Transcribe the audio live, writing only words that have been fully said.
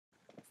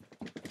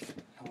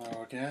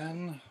Hello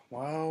again.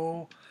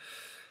 Well,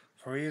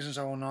 for reasons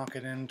I will not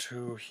get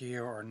into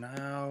here or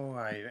now,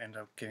 I end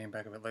up getting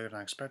back a bit later than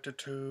I expected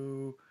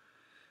to.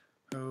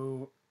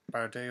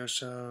 About a day or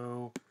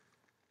so.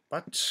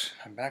 But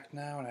I'm back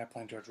now, and I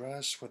plan to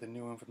address with the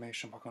new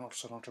information on Pokemon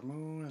Sun Ultra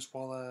Moon, as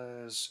well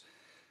as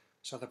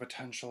some of the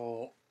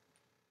potential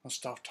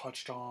stuff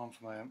touched on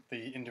from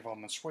the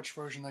in-development Switch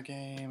version of the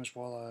game, as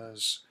well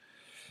as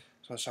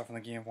some stuff from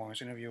the Game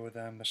Boy's interview with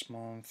them this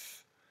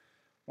month.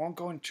 Won't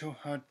go into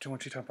too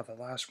much detail about the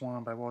last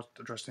one, but I will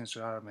address things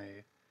that out of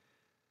me.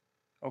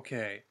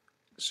 Okay,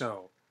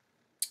 so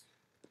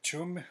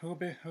two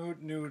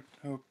new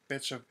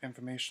bits of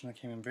information that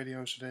came in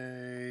videos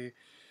today.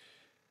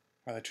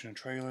 Rather two new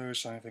trailers,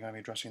 so I'm going to be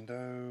addressing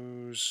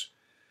those.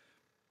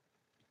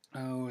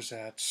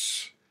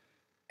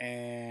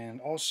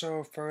 And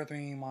also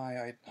furthering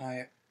my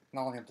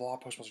not only a blog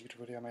post but also a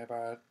YouTube video I made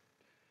about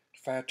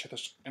fact check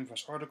this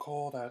infamous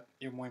article that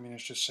even when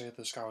managed to say that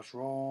this guy was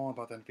wrong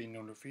about there being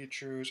no new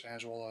features,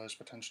 as well as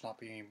potential not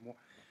being more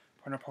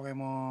partner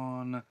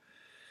Pokemon.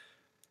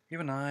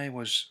 Even I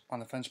was on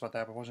the fence about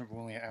that, but wasn't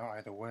ruling it out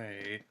either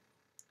way.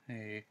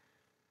 Hey,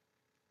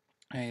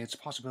 it's a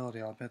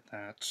possibility, I'll admit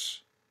that.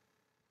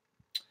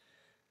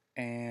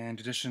 And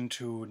in addition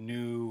to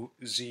new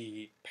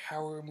Z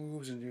power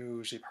moves and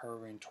new Z Power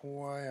Ring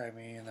toy, I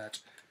mean that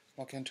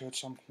look into at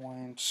some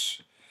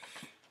point.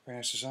 Very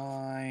nice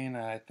design.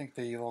 I think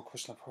the little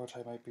crystal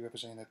prototype might be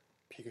representing the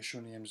Pikachu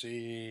and the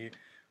MZ.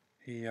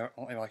 I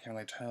can't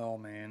really tell,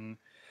 man.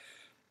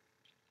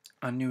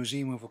 A new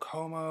Z move for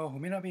Como, who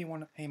may not be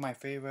one of my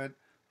favorite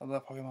of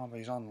the Pokemon, but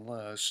he's on the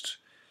list.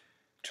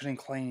 Turning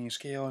Clanging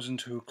Scales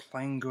into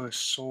Clangor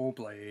Soul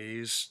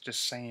Blaze.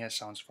 Just saying it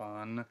sounds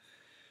fun.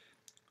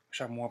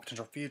 Should have more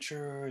potential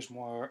features,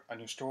 a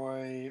new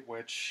story,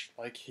 which,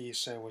 like he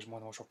said, was more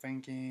than wishful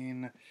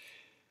thinking.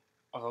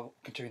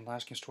 Continuing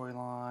last game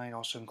storyline,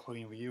 also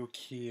including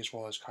Ryuki as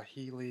well as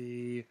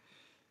Kahili.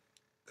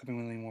 Could be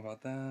learning more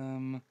about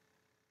them.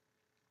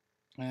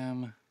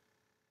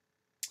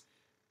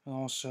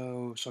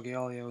 Also,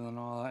 Solgaleo,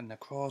 Lunala, and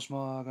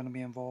Necrozma are going to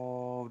be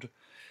involved,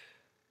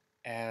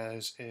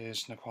 as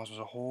is Necrozma as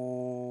a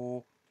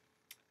whole.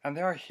 And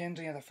they are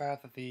hinting at the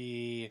fact that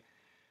the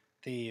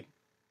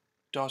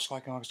Dusk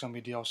Lycanroc is going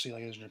to be DLC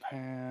like it is in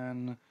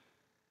Japan.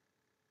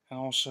 And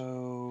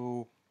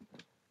also,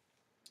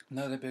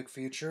 another big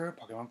feature,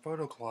 Pokemon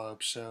Photo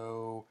Club.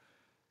 So,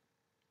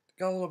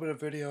 got a little bit of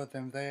video of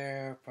them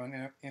there from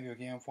an interview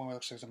game form. It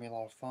looks like it's going to be a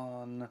lot of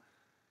fun.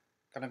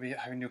 Gonna be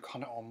having new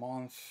content all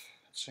month,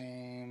 it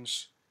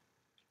seems.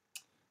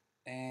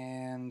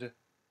 And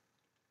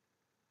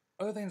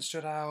other things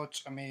stood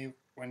out, I mean,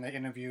 when they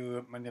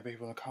interviewed many of the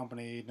people in the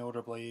company,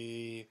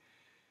 notably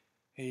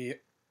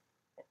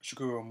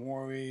Shigeru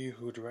Mori,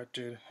 who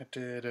directed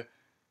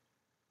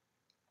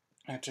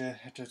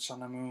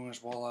Sun and Moon,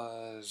 as well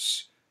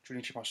as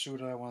Junichi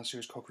Masuda, one of the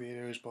series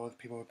co-creators. Both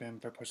people have been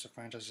very parts of the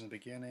franchise in the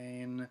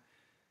beginning.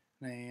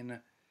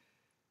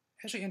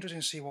 Actually interesting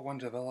to see what went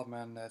into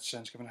development in that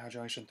sense, given how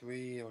Generation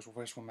 3 it was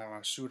voiced by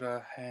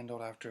Masuda,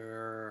 handled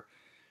after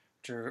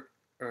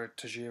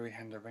Tajiri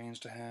handed the reins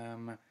to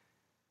him.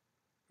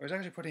 It was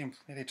actually pretty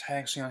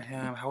taxing on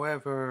him.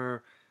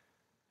 However,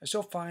 I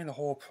still find the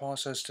whole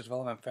process to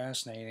development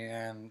fascinating,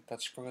 and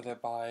that's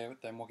furthered by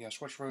them working on a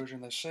Switch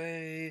version. They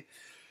say,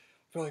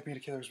 feel like me to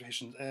kill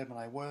expectations ebb, and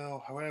I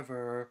will.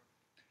 However,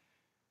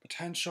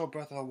 potential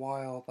Breath of the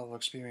Wild level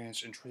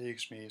experience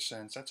intrigues me,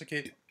 since that's a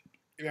game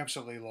you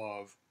absolutely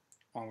love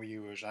on Wii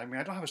U. I mean,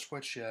 I don't have a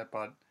Switch yet,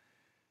 but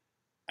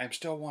I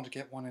still want to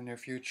get one in the near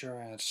future,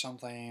 and it's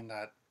something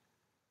that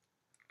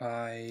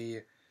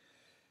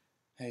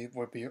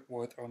would be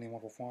worth owning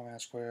multiple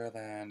formats with,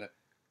 and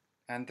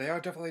they are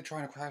definitely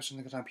trying to craft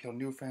something that's going to appeal to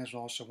new fans, but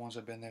also ones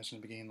that have been there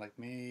since the beginning, like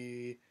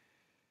me.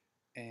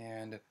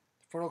 And the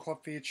Photo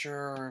Club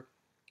feature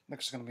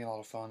looks going to be a lot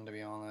of fun, to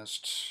be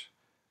honest.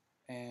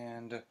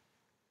 And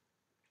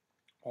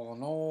all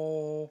in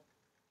all,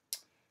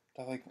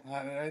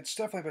 it's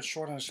definitely a bit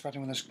short than I was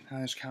expecting with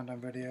this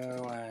countdown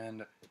video,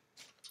 and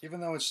even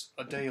though it's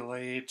a day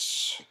late,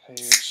 hey,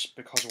 it's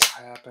because of what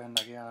happened.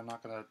 Again, I'm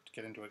not going to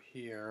get into it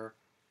here.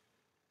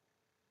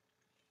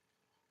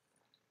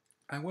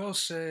 I will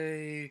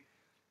say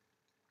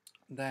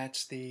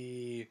that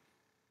the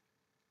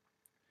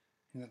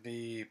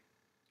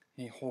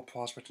whole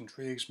prospect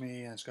intrigues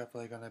me, and it's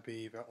definitely going to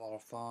be a lot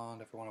of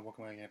fun if we want to work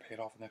on getting paid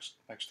off the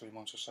next 3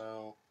 months or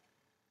so.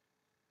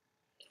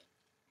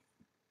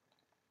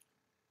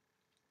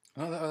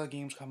 Other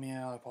games coming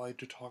out, I'll probably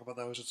do talk about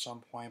those at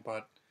some point,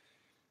 but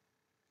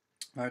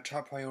my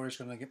top priority is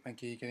going to get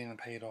getting them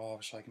paid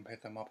off so I can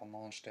pick them up on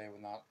launch day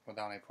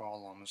without any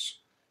problems.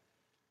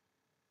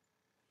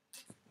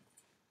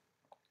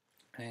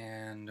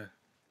 And I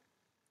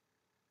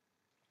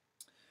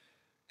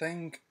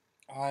think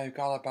I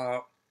got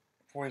about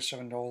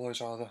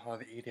 $47 out of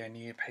the 80 I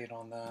need paid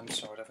on them,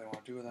 so I definitely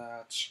want to do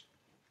that.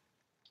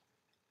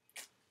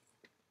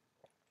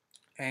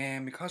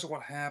 And because of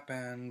what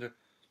happened,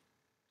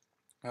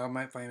 I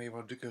might finally be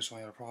able to do some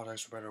other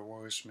products for better or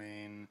worse,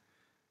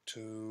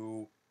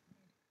 to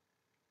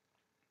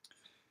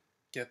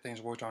get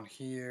things worked on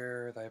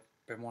here that I've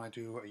been wanting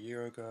to do a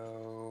year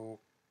ago,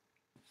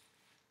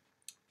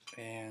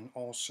 and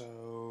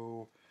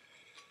also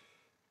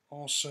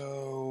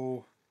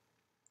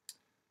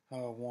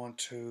want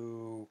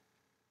to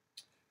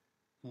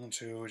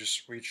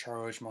just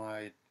recharge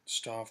my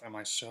stuff and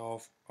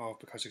myself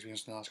because it's been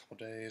the last couple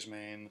days,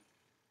 man.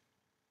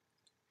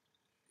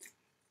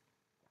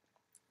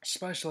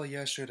 Especially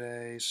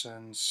yesterday,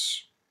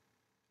 since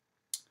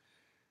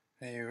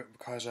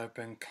because I've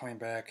been coming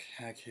back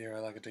here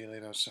like a day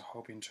later, I was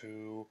hoping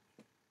to.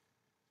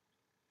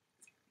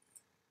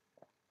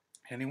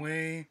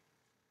 Anyway,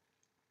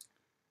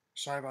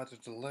 sorry about the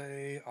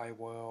delay. I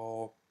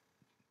will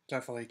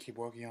definitely keep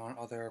working on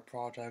other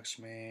projects,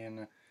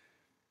 man.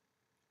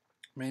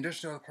 I mean,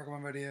 there's other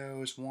Pokemon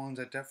videos, ones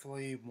that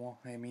definitely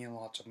mean a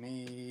lot to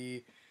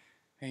me.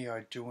 Hey,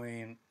 are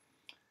doing,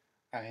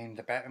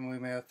 the Batman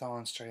movie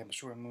marathon, starting up a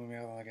Superman movie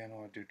marathon again. I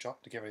want to do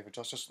to get ready for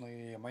Justice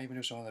League. I might even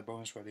do some other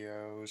bonus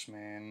videos,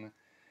 man.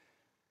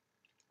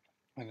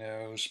 And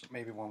there's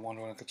maybe one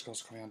Wonder Woman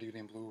that's coming on DVD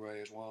and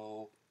Blu-ray as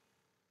well.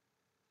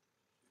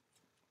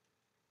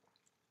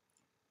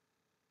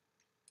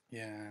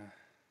 Yeah.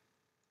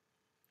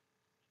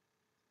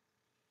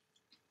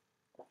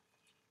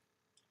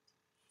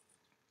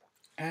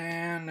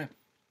 And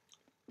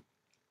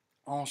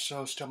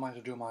also, still might have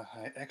to do my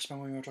X-Men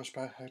movie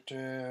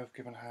retrospective,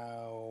 given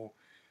how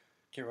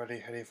get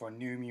ready for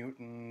New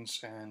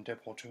Mutants and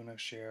Deadpool 2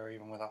 next year,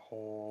 even with that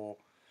whole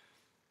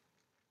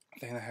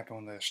thing that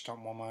happened with the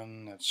stunt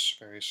woman. That's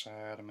very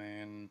sad, I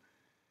mean.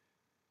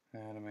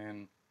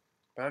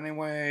 But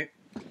anyway,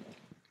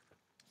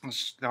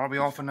 that'll be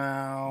all for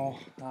now.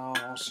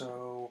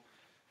 Also,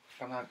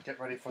 I'm gonna get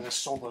ready for this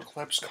solar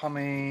eclipse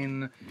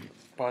coming.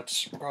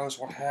 But regardless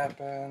of what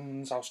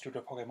happens, I'll still do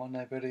a Pokemon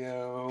Night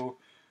video.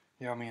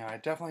 You know what I mean? I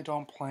definitely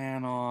don't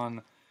plan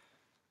on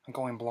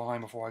going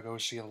blind before I go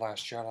see The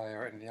Last Jedi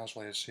or anything else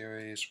related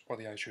series, or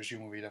the I Choose You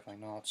movie,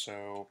 definitely not.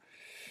 So,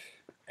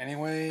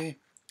 anyway,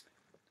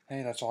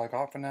 hey, that's all I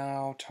got for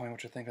now. Tell me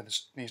what you think of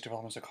these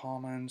developments in the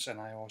comments, and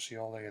I will see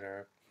you all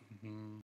later.